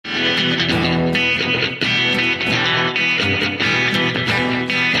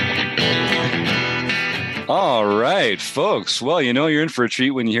right, folks. Well, you're in for a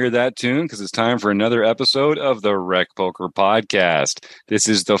treat when you hear that tune because it's time for another episode of the Rec Poker Podcast. This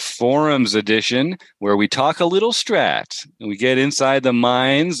is the Forums edition where we talk a little strat and we get inside the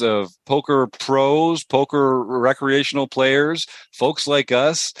minds of poker pros, poker recreational players, folks like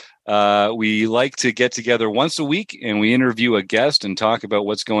us. We like to get together once a week and we interview a guest and talk about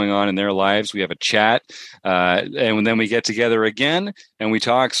what's going on in their lives. We have a chat and then we get together again and we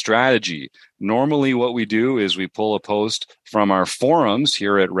talk strategy. Normally what we do is we pull a post from our forums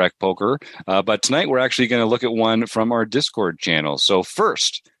here at Rec Poker, but tonight we're actually going to look at one from our Discord channel. So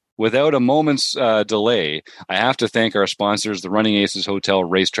first, without a moment's delay, I have to thank our sponsors, the Running Aces Hotel,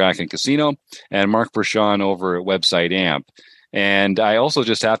 Racetrack, and Casino, and Mark Bershon over at Website Amp. And I also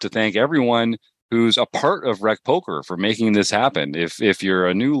just have to thank everyone who's a part of Rec Poker for making this happen. If you're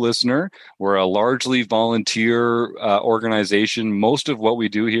a new listener, we're a largely volunteer organization. Most of what we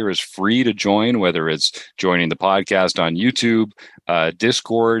do here is free to join, whether it's joining the podcast on YouTube.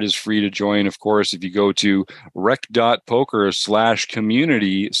 Discord is free to join, of course. If you go to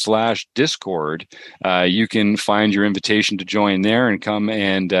rec.poker/community/Discord, you can find your invitation to join there and come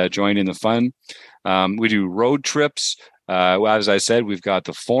and join in the fun. We do road trips. As I said, we've got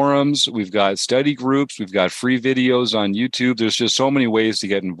the forums, we've got study groups, we've got free videos on YouTube. There's just so many ways to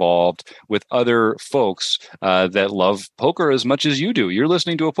get involved with other folks that love poker as much as you do. You're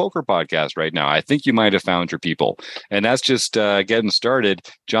listening to a poker podcast right now. I think you might have found your people. And that's just getting started.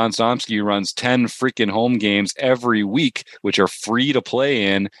 John Somsky runs 10 freaking home games every week, which are free to play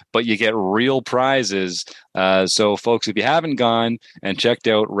in, but you get real prizes. So, folks, if you haven't gone and checked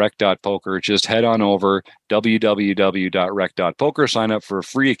out rec.poker, just head on over www.rec.poker, sign up for a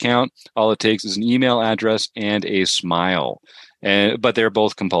free account. All it takes is an email address and a smile, but they're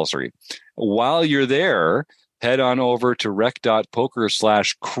both compulsory. While you're there, head on over to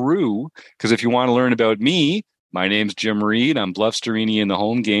rec.poker/crew, because if you want to learn about me, my name's Jim Reed. I'm Bluffsterini in the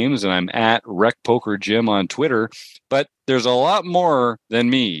home games, and I'm at Rec Poker Jim on Twitter. But there's a lot more than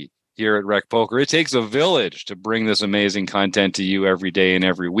me here at Rec Poker. It takes a village to bring this amazing content to you every day and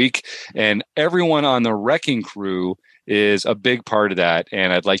every week. And everyone on the Wrecking Crew is a big part of that.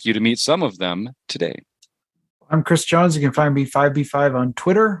 And I'd like you to meet some of them today. I'm Chris Jones. You can find me 5B5 on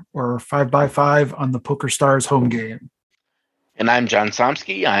Twitter or 5x5 on the Poker Stars home game. And I'm John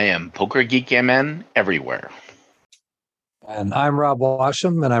Somsky. I am Poker Geek MN everywhere. And I'm Rob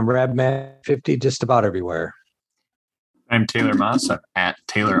Washam, and I'm Rabman50 just about everywhere. I'm Taylor Moss. I'm at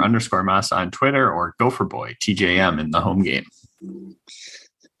Taylor_Moss on Twitter, or Gopherboy TJM in the home game.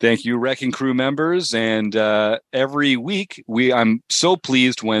 Thank you, Wrecking Crew members. And every week, I'm so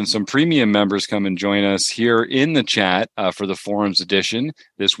pleased when some premium members come and join us here in the chat for the Forums edition.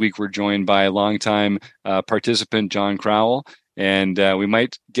 This week, we're joined by longtime participant John Crowell. And we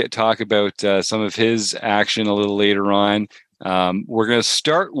might talk about some of his action a little later on. We're going to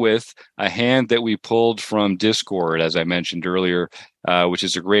start with a hand that we pulled from Discord, as I mentioned earlier, which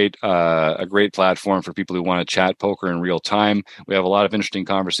is a great platform for people who want to chat poker in real time. We have a lot of interesting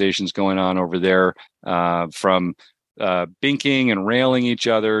conversations going on over there, from binking and railing each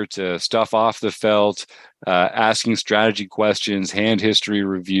other to stuff off the felt, asking strategy questions, hand history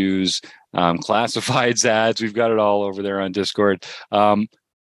reviews, classifieds ads. We've got it all over there on Discord.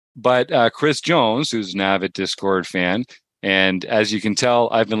 But Chris Jones, who's an avid Discord fan, and as you can tell,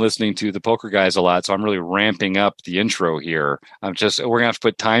 I've been listening to the Poker Guys a lot, so I'm really ramping up the intro here. We're gonna have to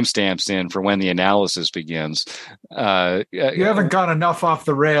put timestamps in for when the analysis begins. You haven't gone enough off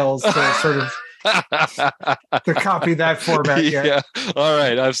the rails to sort of to copy that format yet. Yeah. All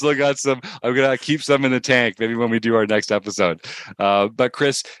right. I've still got some. I'm gonna keep some in the tank, maybe when we do our next episode. But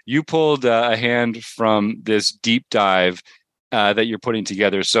Chris, you pulled a hand from this deep dive that you're putting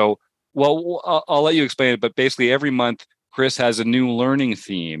together. So, well, I'll let you explain it. But basically, every month, Chris has a new learning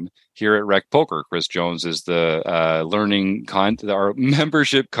theme here at Rec Poker. Chris Jones is the our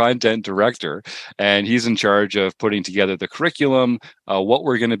membership content director, and he's in charge of putting together the curriculum, what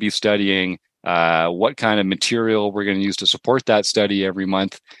we're going to be studying, what kind of material we're going to use to support that study every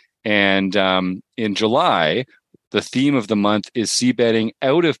month. And in July, the theme of the month is c-betting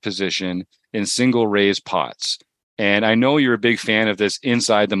out of position in single raise pots. And I know you're a big fan of this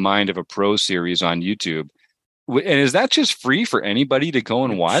Inside the Mind of a Pro series on YouTube. And is that just free for anybody to go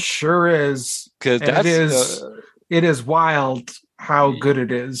and watch? It sure is. Because it is wild how good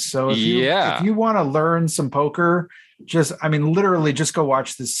it is. So if you want to learn some poker, literally just go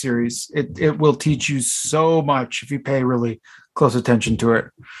watch this series. It will teach you so much if you pay really close attention to it.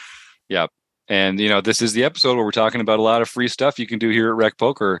 Yep. And, this is the episode where we're talking about a lot of free stuff you can do here at Rec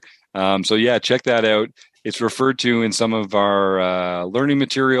Poker. So check that out. It's referred to in some of our learning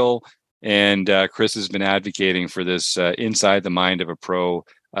material. And Chris has been advocating for this Inside the Mind of a Pro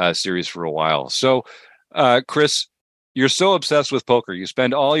series for a while. So, Chris, you're so obsessed with poker. You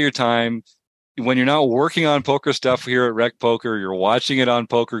spend all your time when you're not working on poker stuff here at Rec Poker, you're watching it on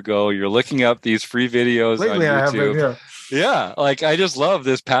Poker Go. You're looking up these free videos Lately, on YouTube. I have it, yeah. Like I just love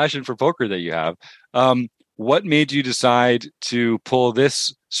this passion for poker that you have. What made you decide to pull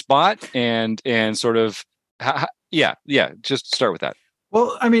this spot and sort of, just start with that.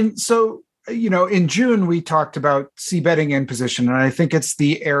 Well, I mean, so, in June, we talked about c-betting in position, and I think it's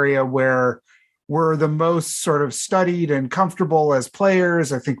the area where we're the most sort of studied and comfortable as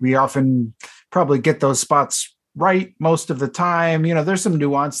players. I think we often probably get those spots right most of the time. There's some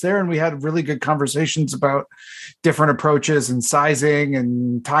nuance there, and we had really good conversations about different approaches and sizing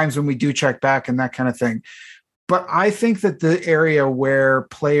and times when we do check back and that kind of thing. But I think that the area where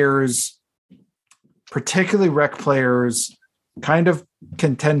players, particularly rec players, kind of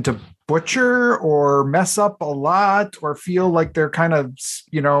can tend to butcher or mess up a lot or feel like they're kind of,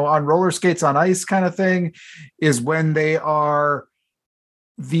 on roller skates on ice kind of thing, is when they are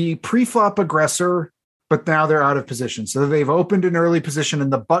the pre-flop aggressor, but now they're out of position. So they've opened an early position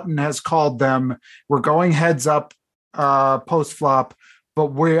and the button has called them. We're going heads up post-flop, but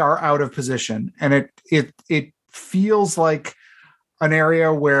we are out of position. And it feels like an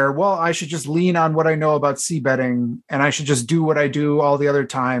area where, well, I should just lean on what I know about c-betting and I should just do what I do all the other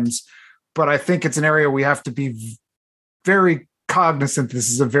times. But I think it's an area we have to be very cognizant. This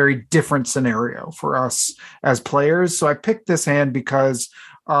is a very different scenario for us as players. So I picked this hand because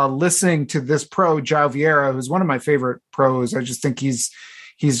listening to this pro, João Vieira, who's one of my favorite pros, I just think he's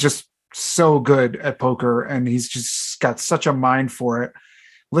just so good at poker and he's just got such a mind for it.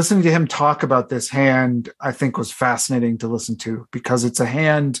 Listening to him talk about this hand, I think was fascinating to listen to because it's a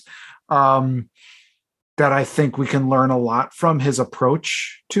hand that I think we can learn a lot from his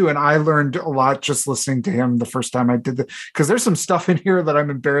approach to. And I learned a lot just listening to him the first time I did that, because there's some stuff in here that I'm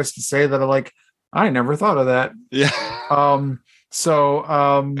embarrassed to say that I never thought of that. Yeah.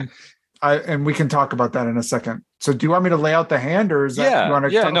 And we can talk about that in a second. So do you want me to lay out the hand or is that?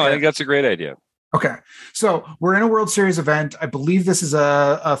 I think that's a great idea. Okay. So we're in a World Series event. I believe this is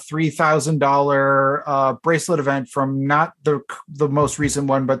a $3,000 bracelet event from not the most recent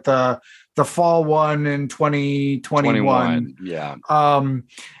one, but the fall one in 2021. Yeah.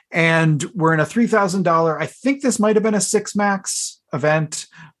 And we're in a $3,000. I think this might have been a 6-max event.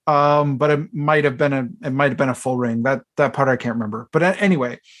 But it might have been a full ring. That part I can't remember. But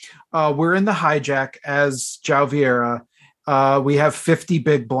anyway, we're in the hijack as João Vieira. We have 50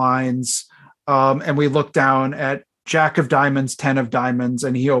 big blinds. And we look down at Jack of Diamonds, 10 of Diamonds,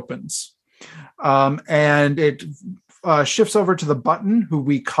 and he opens. And it shifts over to the button, who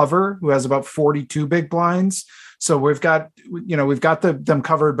we cover, who has about 42 big blinds. So we've got them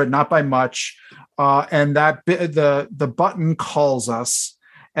covered, but not by much. And that the button calls us,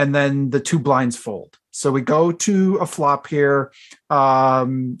 and then the 2 blinds fold. So we go to a flop here,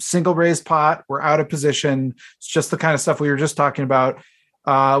 single raised pot. We're out of position. It's just the kind of stuff we were just talking about.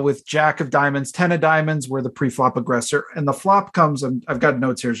 With Jack of Diamonds, 10 of Diamonds, we're the pre-flop aggressor. And the flop comes, and I've got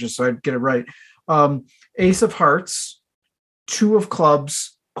notes here just so I get it right. Ace of Hearts, 2 of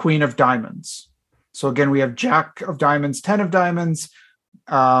Clubs, Queen of Diamonds. So again, we have Jack of Diamonds, 10 of Diamonds,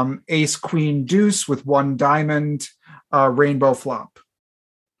 Ace, Queen, Deuce with 1 diamond, rainbow flop.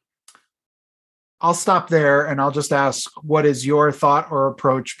 I'll stop there and I'll just ask, what is your thought or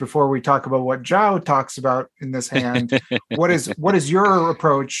approach before we talk about what João talks about in this hand? What is your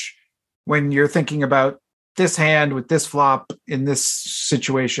approach when you're thinking about this hand with this flop in this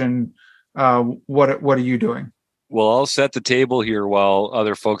situation? What are you doing? Well, I'll set the table here while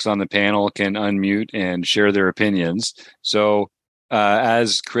other folks on the panel can unmute and share their opinions. So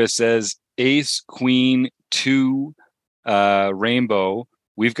as Chris says, Ace, Queen, 2, rainbow.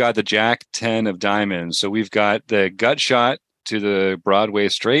 We've got the Jack 10 of Diamonds. So we've got the gut shot to the Broadway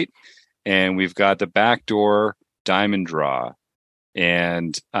straight, and we've got the backdoor diamond draw.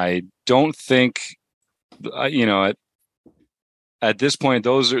 And I don't think, at this point,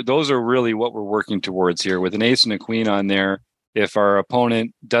 those are really what we're working towards here. With an ace and a queen on there, if our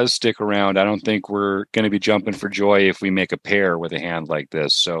opponent does stick around, I don't think we're going to be jumping for joy if we make a pair with a hand like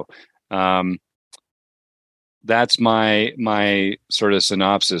this. So, that's my sort of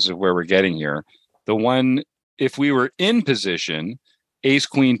synopsis of where we're getting here. The one, if we were in position, Ace,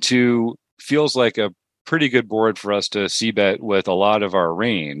 Queen, 2 feels like a pretty good board for us to c-bet with a lot of our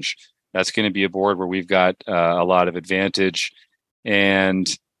range. That's going to be a board where we've got a lot of advantage. And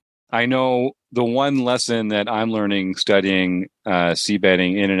I know the one lesson that I'm learning studying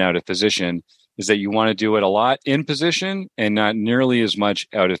c-betting in and out of position is that you want to do it a lot in position and not nearly as much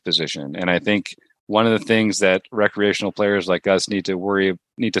out of position. And I think one of the things that recreational players like us need to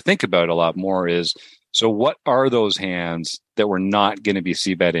think about a lot more is, so what are those hands that we're not going to be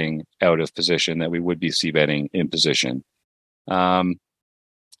c-betting out of position that we would be c-betting in position?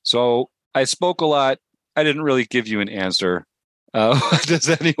 So I spoke a lot. I didn't really give you an answer. Does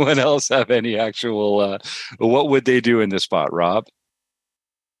anyone else have any actual, what would they do in this spot, Rob?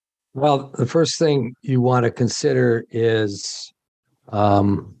 Well, the first thing you want to consider is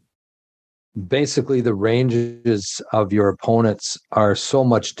basically the ranges of your opponents are so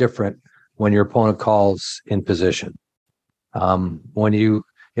much different when your opponent calls in position. When you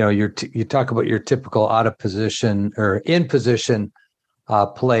talk about your typical out of position or in position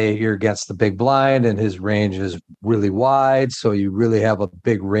play, you're against the big blind and his range is really wide, so you really have a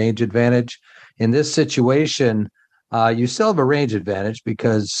big range advantage. In this situation, you still have a range advantage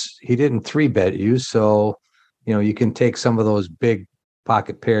because he didn't 3-bet you, so you can take some of those big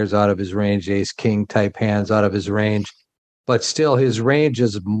pocket pairs out of his range, ace king type hands out of his range, but still his range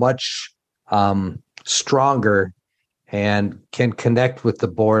is much stronger and can connect with the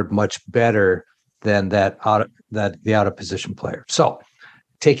board much better than the out of position player. So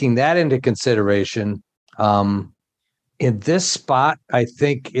taking that into consideration, in this spot, I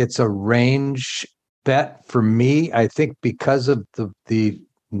think it's a range bet for me. I think because of the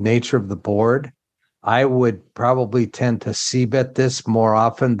nature of the board, I would probably tend to c-bet this more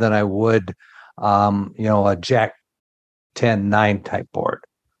often than I would, a Jack 10-9 type board.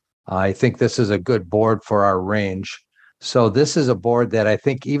 I think this is a good board for our range. So this is a board that I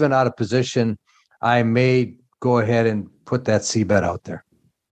think even out of position, I may go ahead and put that c-bet out there.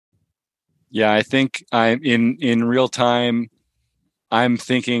 Yeah, I think I'm in real time. I'm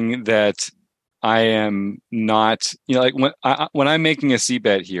thinking that I am not, like when I'm making a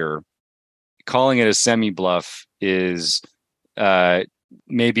c-bet here, calling it a semi bluff is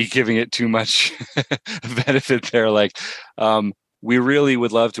maybe giving it too much benefit there. Like, we really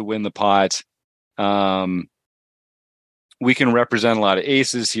would love to win the pot. We can represent a lot of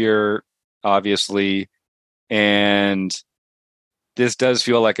aces here, obviously, and this does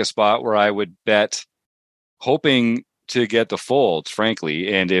feel like a spot where I would bet, hoping to get the folds,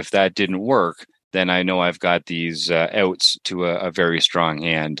 frankly. And if that didn't work, then I know I've got these outs to a very strong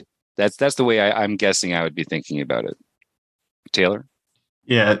hand. That's the way I'm guessing I would be thinking about it. Taylor?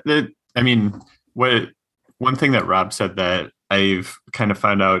 Yeah, one thing that Rob said that I've kind of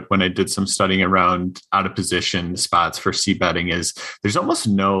found out when I did some studying around out of position spots for c-betting is there's almost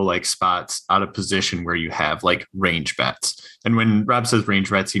no like spots out of position where you have like range bets. And when Rob says range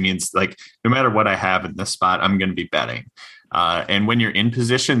bets, he means like no matter what I have in this spot, I'm going to be betting. And when you're in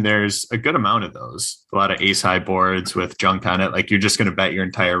position, there's a good amount of those. A lot of ace high boards with junk on it. Like you're just going to bet your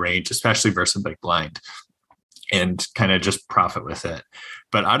entire range, especially versus big blind, and kind of just profit with it.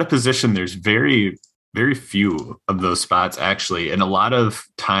 But out of position, there's very, very few of those spots actually. And a lot of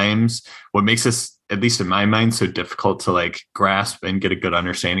times what makes this, at least in my mind, so difficult to like grasp and get a good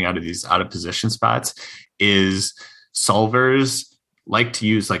understanding out of these out of position spots is solvers like to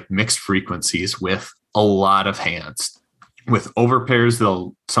use like mixed frequencies with a lot of hands. With overpairs,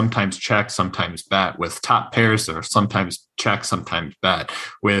 they'll sometimes check, sometimes bet. With top pairs, they'll sometimes check, sometimes bet.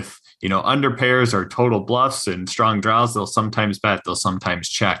 With under pairs or total bluffs and strong draws, they'll sometimes bet, they'll sometimes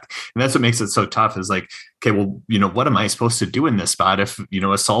check. And that's what makes it so tough is like, okay, well, what am I supposed to do in this spot if,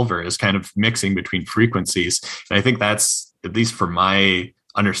 a solver is kind of mixing between frequencies? And I think that's, at least for my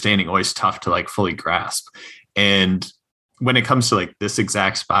understanding, always tough to like fully grasp. And when it comes to like this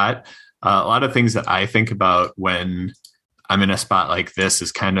exact spot, a lot of things that I think about when I'm in a spot like this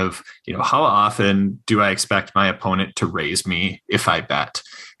is kind of, how often do I expect my opponent to raise me if I bet?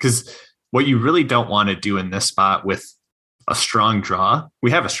 Because what you really don't want to do in this spot with a strong draw,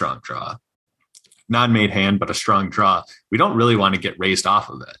 we have a strong draw, non-made hand, but a strong draw. We don't really want to get raised off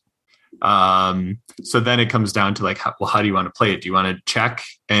of it. So then it comes down to like, how do you want to play it? Do you want to check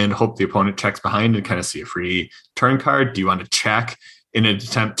and hope the opponent checks behind and kind of see a free turn card? Do you want to check in an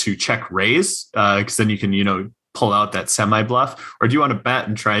attempt to check raise? Because then you can, pull out that semi bluff, or do you want to bet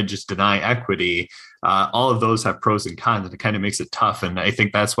and try and just deny equity? All of those have pros and cons, and it kind of makes it tough. And I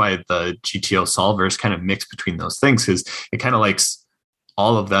think that's why the GTO solvers kind of mix between those things, because it kind of likes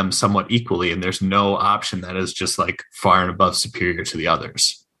all of them somewhat equally. And there's no option that is just like far and above superior to the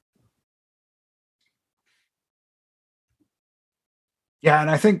others. Yeah. And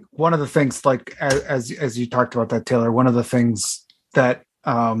I think one of the things, like, as you talked about that, Taylor, one of the things that,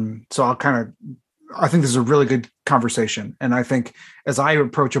 so I'll kind of I think this is a really good conversation. And I think as I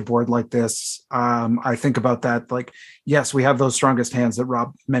approach a board like this, I think about that. Like, yes, we have those strongest hands that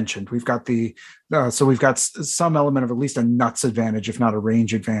Rob mentioned. We've got so we've got some element of at least a nuts advantage, if not a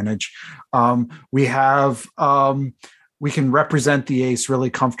range advantage. We can represent the ace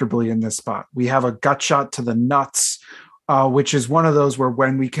really comfortably in this spot. We have a gut shot to the nuts, which is one of those where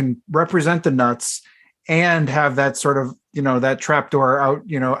when we can represent the nuts and have that sort of, that trapdoor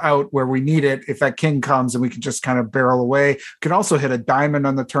out where we need it. If that king comes and we can just kind of barrel away, we can also hit a diamond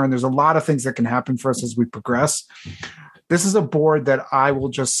on the turn. There's a lot of things that can happen for us as we progress. This is a board that I will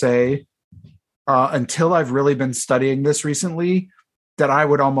just say, until I've really been studying this recently, that I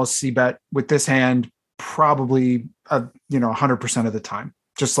would almost see bet with this hand probably 100% of the time.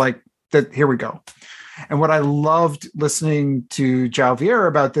 Just like that. Here we go. And what I loved listening to João Vieira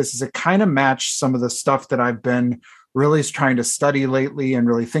about this is it kind of matched some of the stuff that I've been really trying to study lately and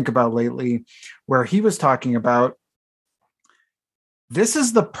really think about lately, where he was talking about this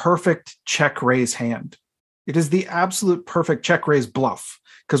is the perfect check raise hand. It is the absolute perfect check raise bluff,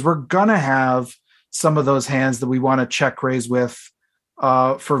 because we're going to have some of those hands that we want to check raise with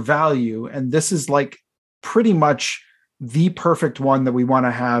for value. And this is like pretty much the perfect one that we want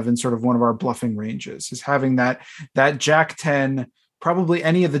to have in sort of one of our bluffing ranges, is having that Jack 10, probably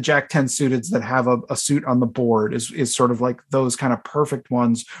any of the Jack 10 suiteds that have a suit on the board is sort of like those kind of perfect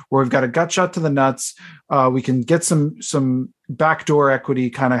ones where we've got a gut shot to the nuts. We can get some backdoor equity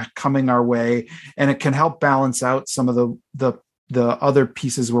kind of coming our way, and it can help balance out some of the other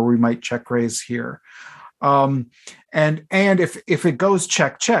pieces where we might check raise here. And if it goes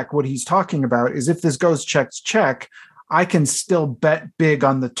check, what he's talking about is if this goes check, I can still bet big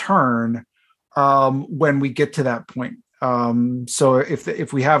on the turn when we get to that point. So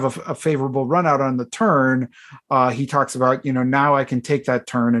if we have a favorable run out on the turn, he talks about, now I can take that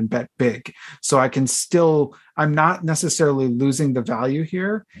turn and bet big. So I'm not necessarily losing the value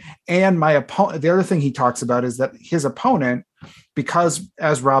here. And my opponent, the other thing he talks about is that his opponent, because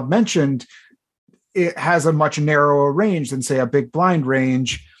as Rob mentioned, it has a much narrower range than say a big blind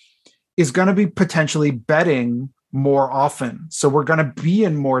range, is going to be potentially betting more often. So we're going to be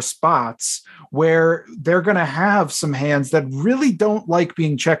in more spots where they're going to have some hands that really don't like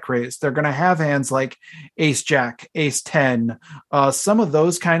being check raised. They're going to have hands like ace jack, ace 10. Some of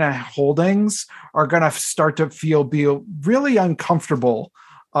those kind of holdings are going to start to be really uncomfortable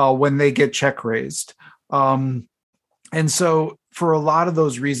when they get check raised. And so for a lot of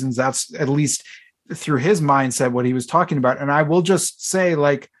those reasons, that's at least through his mindset, what he was talking about. And I will just say,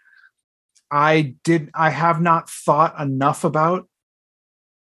 like, I have not thought enough about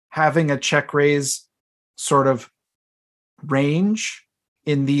having a check raise sort of range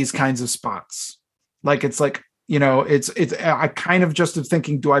in these kinds of spots. Like, it's like, I kind of just am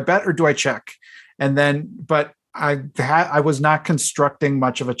thinking, do I bet or do I check? And then, but I was not constructing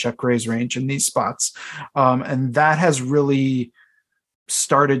much of a check raise range in these spots. And that has really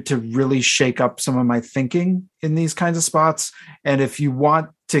started to really shake up some of my thinking in these kinds of spots. And if you want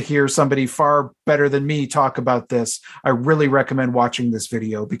to hear somebody far better than me talk about this, I really recommend watching this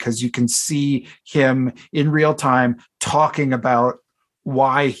video, because you can see him in real time talking about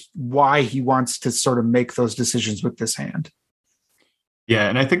why he wants to sort of make those decisions with this hand. Yeah,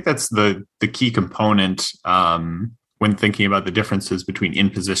 and I think that's the key component when thinking about the differences between in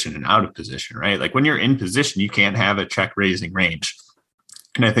position and out of position, right? Like when you're in position, you can't have a check raising range.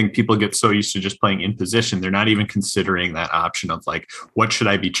 And I think people get so used to just playing in position, they're not even considering that option of like, what should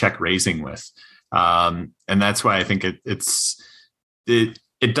I be check raising with? And that's why I think it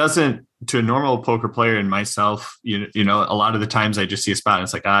doesn't, to a normal poker player and myself, a lot of the times I just see a spot and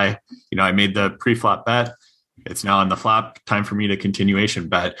it's like, I made the pre-flop bet. It's now on the flop, time for me to continuation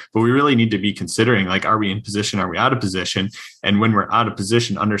bet. But we really need to be considering, like, are we in position? Are we out of position? And when we're out of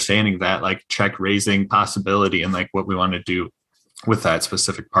position, understanding that like check raising possibility and like what we want to do with that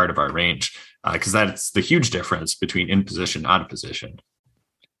specific part of our range, because that's the huge difference between in position, out of position.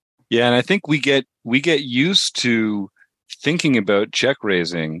 Yeah, and I think we get used to thinking about check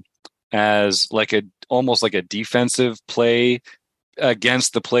raising as like almost like a defensive play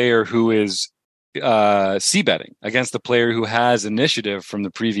against the player who is c-betting, against the player who has initiative from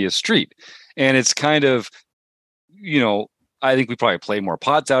the previous street. And it's kind of, I think we probably play more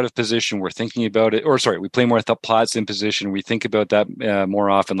pots out of position. We're thinking about it, we play more pots in position. We think about that more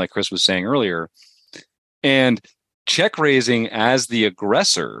often, like Chris was saying earlier. And check raising as the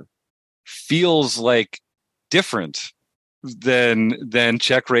aggressor feels like different than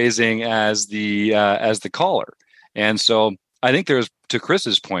check raising as the caller. And so I think to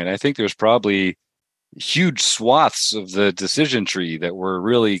Chris's point, I think there's probably huge swaths of the decision tree that we're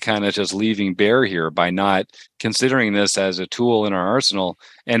really kind of just leaving bare here by not considering this as a tool in our arsenal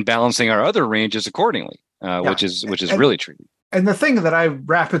and balancing our other ranges accordingly, which is really tricky. And the thing that I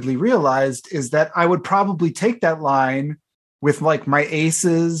rapidly realized is that I would probably take that line with like my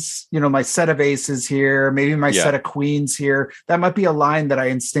aces, my set of aces here, maybe my set of queens here. That might be a line that I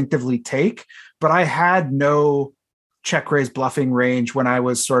instinctively take, but I had no check raise bluffing range when I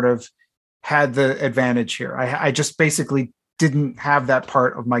was sort of had the advantage here. I just basically didn't have that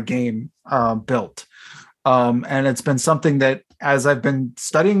part of my game built. And it's been something that, as I've been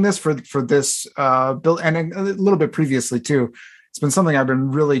studying this for this build, and a little bit previously too, it's been something I've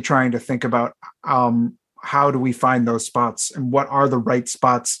been really trying to think about. How do we find those spots, and what are the right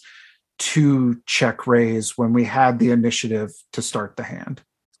spots to check raise when we had the initiative to start the hand?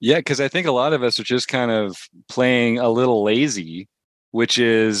 Yeah, because I think a lot of us are just kind of playing a little lazy, which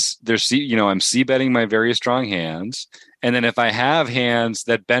is I'm c-betting my very strong hands. And then if I have hands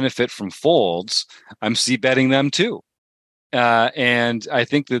that benefit from folds, I'm c-betting them too. And I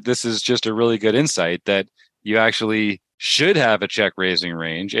think that this is just a really good insight that you actually should have a check raising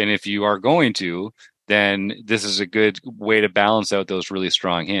range. And if you are going to, then this is a good way to balance out those really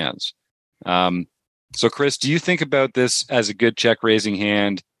strong hands. So Chris, do you think about this as a good check raising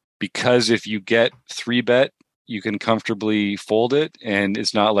hand because if you get 3-bet, you can comfortably fold it and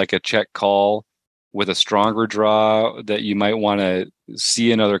it's not like a check call with a stronger draw that you might want to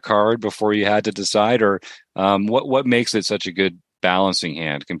see another card before you had to decide? Or what makes it such a good balancing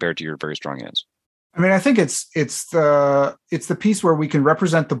hand compared to your very strong hands? I mean, I think it's the piece where we can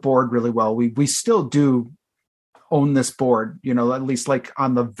represent the board really well. We still do own this board, at least like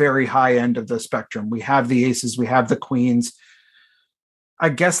on the very high end of the spectrum. We have the aces, we have the queens. I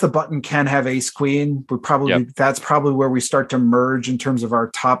guess the button can have ace queen. That's probably where we start to merge in terms of our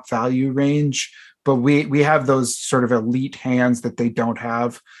top value range. But we have those sort of elite hands that they don't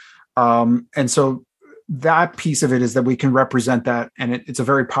have. And so that piece of it is that we can represent that, and it's a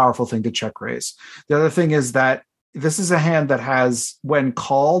very powerful thing to check raise. The other thing is that this is a hand that has, when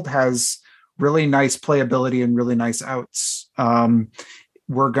called, has really nice playability and really nice outs.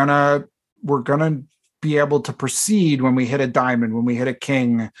 We're gonna be able to proceed when we hit a diamond, when we hit a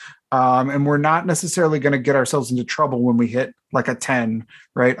king, and we're not necessarily going to get ourselves into trouble when we hit like a 10,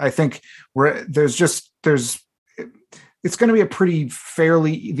 right? I think it's going to be a pretty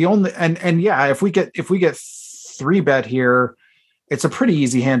fairly if we get 3-bet here, it's a pretty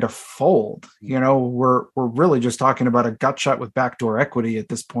easy hand to fold. We're really just talking about a gut shot with backdoor equity at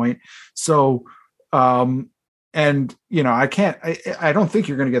this point. So, I don't think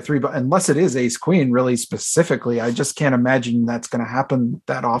you're going to get 3-bet unless it is ace queen really specifically. I just can't imagine that's going to happen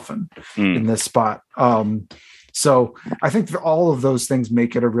that often in this spot. So I think all of those things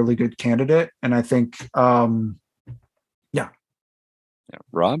make it a really good candidate. And I think,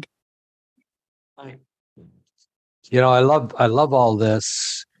 Rob? I love all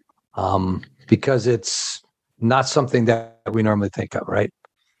this because it's not something that we normally think of, right?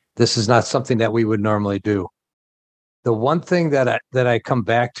 This is not something that we would normally do. The one thing that I come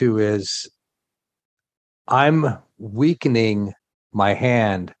back to is I'm weakening my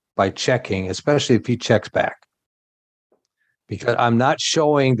hand by checking, especially if he checks back, because I'm not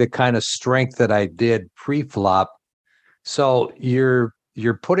showing the kind of strength that I did pre-flop. So you're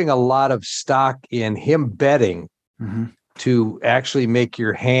putting a lot of stock in him betting to actually make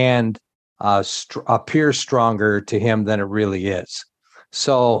your hand appear stronger to him than it really is.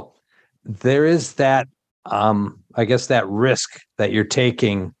 So there is that, I guess, that risk that you're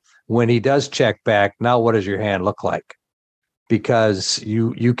taking when he does check back. Now, what does your hand look like? Because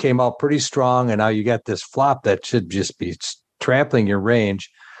you came out pretty strong, and now you got this flop that should just be trampling your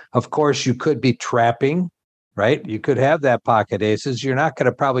range. Of course, you could be trapping, right? You could have that pocket aces. You're not going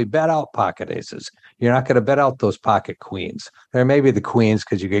to probably bet out pocket aces. You're not going to bet out those pocket queens. There may be the queens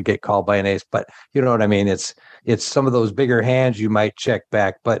because you could get called by an ace, but you know what I mean? It's some of those bigger hands you might check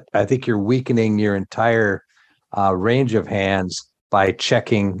back, but I think you're weakening your entire range of hands by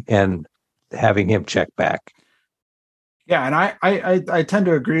checking and having him check back. Yeah, and I tend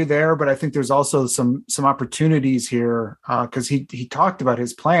to agree there, but I think there's also some opportunities here because he talked about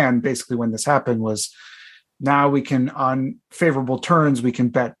his plan basically when this happened was now we can, on favorable turns, we can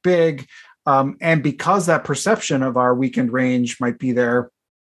bet big. And because that perception of our weakened range might be there,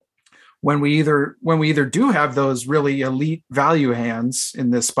 when we either do have those really elite value hands in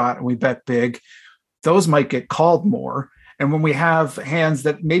this spot and we bet big, those might get called more. And when we have hands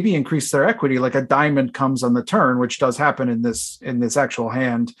that maybe increase their equity, like a diamond comes on the turn, which does happen in this actual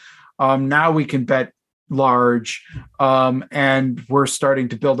hand, now we can bet large, and we're starting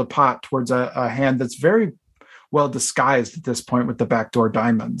to build a pot towards a hand that's very well disguised at this point with the backdoor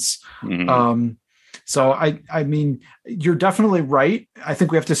diamonds. Mm-hmm. So I mean, you're definitely right. I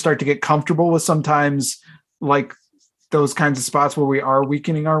think we have to start to get comfortable with sometimes like those kinds of spots where we are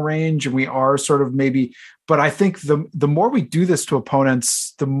weakening our range and we are sort of maybe, but I think the more we do this to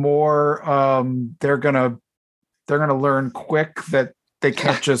opponents, the more they're gonna learn quick that they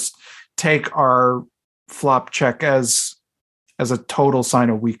can't just take our flop check as a total sign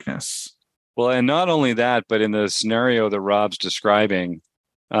of weakness. Well, and not only that, but in the scenario that Rob's describing,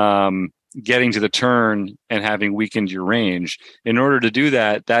 getting to the turn and having weakened your range, in order to do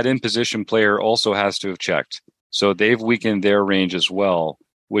that, that in position player also has to have checked. So they've weakened their range as well,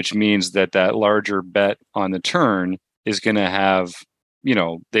 which means that larger bet on the turn is going to have,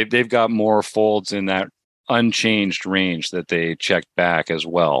 they've got more folds in that unchanged range that they checked back as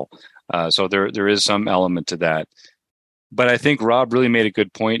well. So there is some element to that. But I think Rob really made a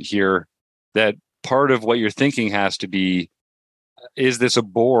good point here that part of what you're thinking has to be, is this a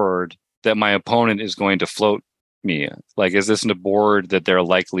board that my opponent is going to float me? Like, is this a board that they're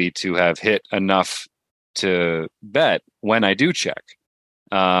likely to have hit enough to bet when I do check?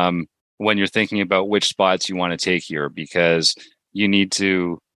 When you're thinking about which spots you want to take here, because you need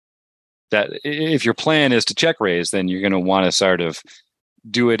to, that if your plan is to check raise, then you're going to want to sort of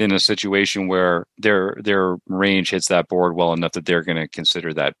do it in a situation where their range hits that board well enough that they're going to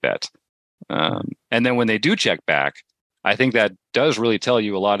consider that bet. And then when they do check back, I think that does really tell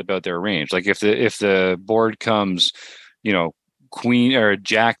you a lot about their range. Like if the board comes, queen or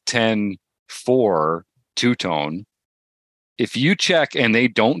jack 10 4 two-tone, if you check and they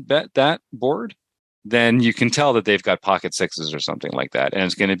don't bet that board, then you can tell that they've got pocket sixes or something like that, and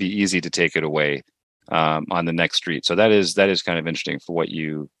it's going to be easy to take it away on the next street. So that is kind of interesting for what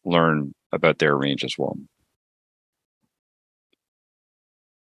you learn about their range as well.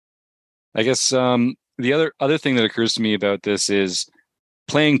 I guess the other thing that occurs to me about this is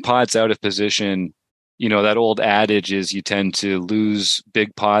playing pots out of position. That old adage is you tend to lose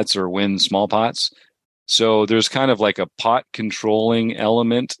big pots or win small pots. So there's kind of like a pot controlling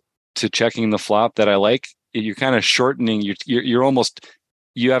element to checking the flop that I like. You're kind of shortening. You're almost,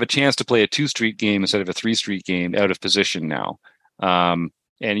 you have a chance to play a 2-street game instead of a 3-street game out of position now. And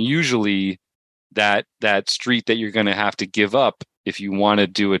usually that street that you're going to have to give up if you want to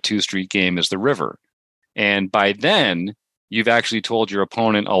do a 2-street game is the river. And by then you've actually told your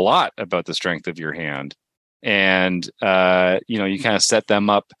opponent a lot about the strength of your hand. And, you kind of set them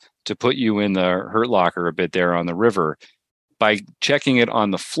up to put you in the hurt locker a bit there on the river. By checking it on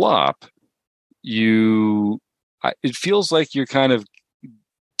the flop, it feels like you're kind of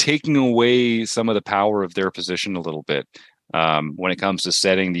taking away some of the power of their position a little bit when it comes to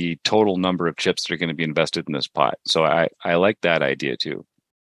setting the total number of chips that are going to be invested in this pot. So I like that idea too.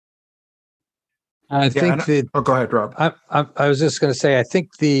 I think go ahead, Rob. I was just going to say, I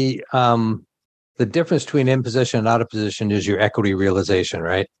think the difference between in position and out of position is your equity realization,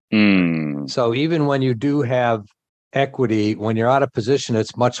 right? So even when you do have equity, when you're out of position,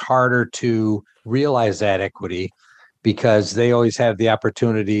 it's much harder to realize that equity because they always have the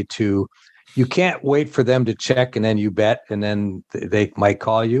opportunity to, you can't wait for them to check and then you bet and then they might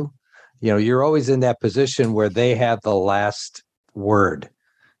call you. You're always in that position where they have the last word,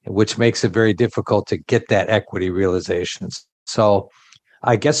 which makes it very difficult to get that equity realization. So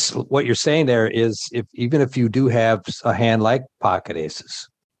I guess what you're saying there is even if you do have a hand like pocket aces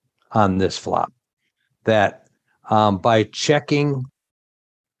on this flop, that by checking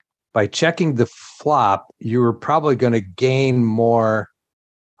the flop, you're probably going to gain more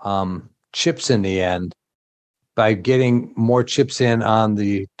chips in the end by getting more chips in on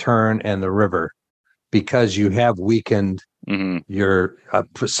the turn and the river because you have weakened your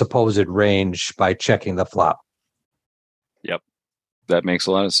supposed range by checking the flop. Yep. That makes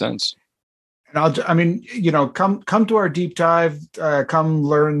a lot of sense. And come to our deep dive, come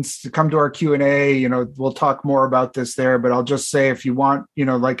to our Q&A, we'll talk more about this there, but I'll just say, if you want,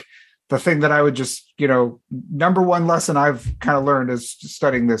 like the thing that I would just, number one lesson I've kind of learned is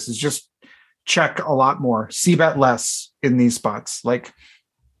studying this is just check a lot more, c-bet less in these spots, like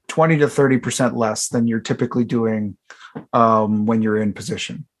 20 to 30% less than you're typically doing when you're in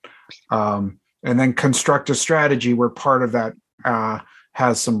position. And then construct a strategy where part of that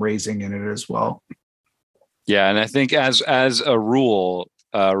has some raising in it as well. Yeah, and I think as a rule,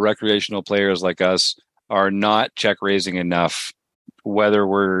 recreational players like us are not check raising enough, whether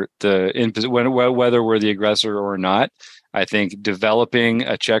we're whether we're the aggressor or not. I think developing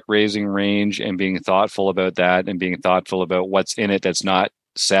a check raising range and being thoughtful about that and being thoughtful about what's in it that's not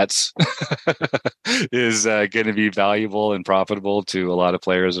sets is going to be valuable and profitable to a lot of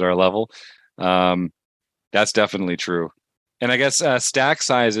players at our level. That's definitely true. And I guess stack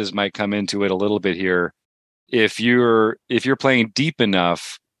sizes might come into it a little bit here. If you're playing deep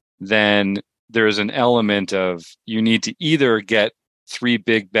enough, then there's an element of you need to either get 3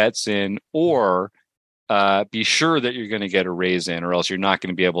 big bets in or be sure that you're going to get a raise in, or else you're not going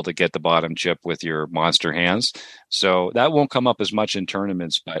to be able to get the bottom chip with your monster hands. So that won't come up as much in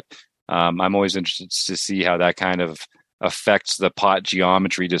tournaments, but I'm always interested to see how that kind of affects the pot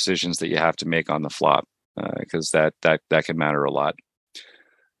geometry decisions that you have to make on the flop, because that can matter a lot.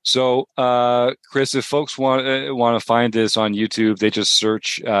 So, Chris, if folks want to find this on YouTube, they just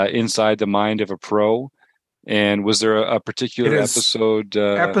search Inside the Mind of a Pro. And was there a particular episode?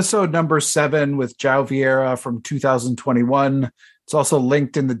 Episode number 7 with João Vieira from 2021. It's also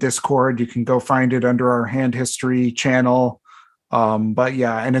linked in the Discord. You can go find it under our Hand History channel. But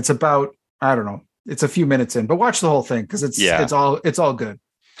yeah, and it's about, I don't know, it's a few minutes in, but watch the whole thing because it's all good.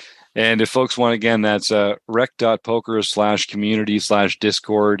 And if folks want, again, that's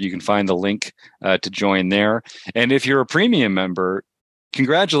rec.poker/community/Discord. You can find the link to join there. And if you're a premium member,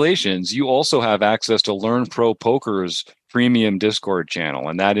 congratulations. You also have access to Learn Pro Poker's premium Discord channel.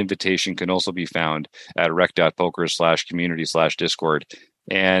 And that invitation can also be found at rec.poker/community/Discord.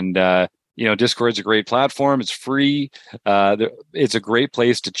 And, Discord's a great platform. It's free. It's a great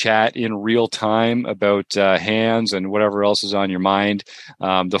place to chat in real time about hands and whatever else is on your mind.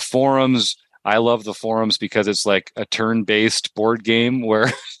 The forums, I love the forums because it's like a turn-based board game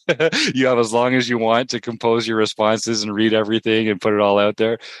where you have as long as you want to compose your responses and read everything and put it all out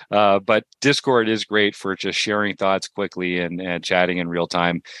there. But Discord is great for just sharing thoughts quickly and chatting in real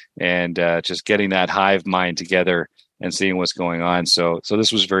time and just getting that hive mind together and seeing what's going on. So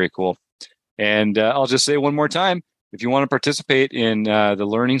this was very cool. And I'll just say one more time, if you want to participate in the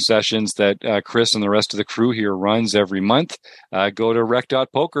learning sessions that Chris and the rest of the crew here runs every month, go to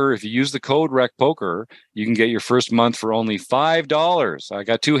rec.poker. If you use the code RECPOKER, you can get your first month for only $5. I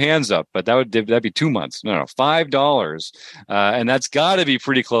got 2 hands up, but that'd be 2 months. No, $5. And that's got to be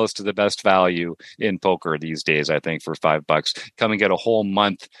pretty close to the best value in poker these days, I think, for $5. Come and get a whole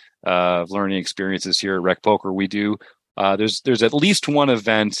month of learning experiences here at Rec Poker. We do. There's at least one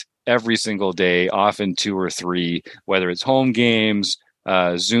event every single day, often 2 or 3, whether it's home games,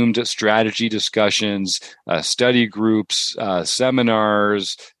 Zoomed strategy discussions, study groups,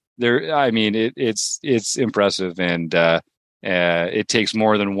 seminars. It's impressive, and it takes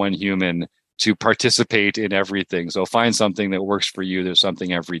more than one human to participate in everything. So find something that works for you. There's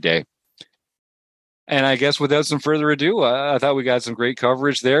something every day. And I guess without some further ado, I thought we got some great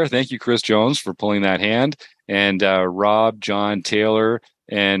coverage there. Thank you, Chris Jones, for pulling that hand. And Rob, John, Taylor,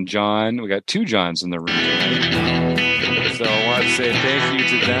 and John. We got 2 Johns in the room tonight. So I want to say thank you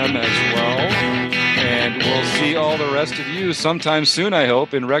to them as well. And we'll see all the rest of you sometime soon, I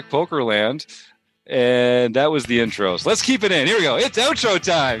hope, in Rec Poker Land. And that was the intro. So let's keep it in. Here we go. It's outro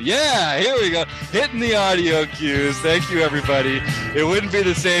time. Yeah, here we go. Hitting the audio cues. Thank you, everybody. It wouldn't be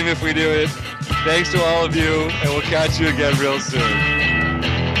the same if we do it. Thanks to all of you, and we'll catch you again real soon.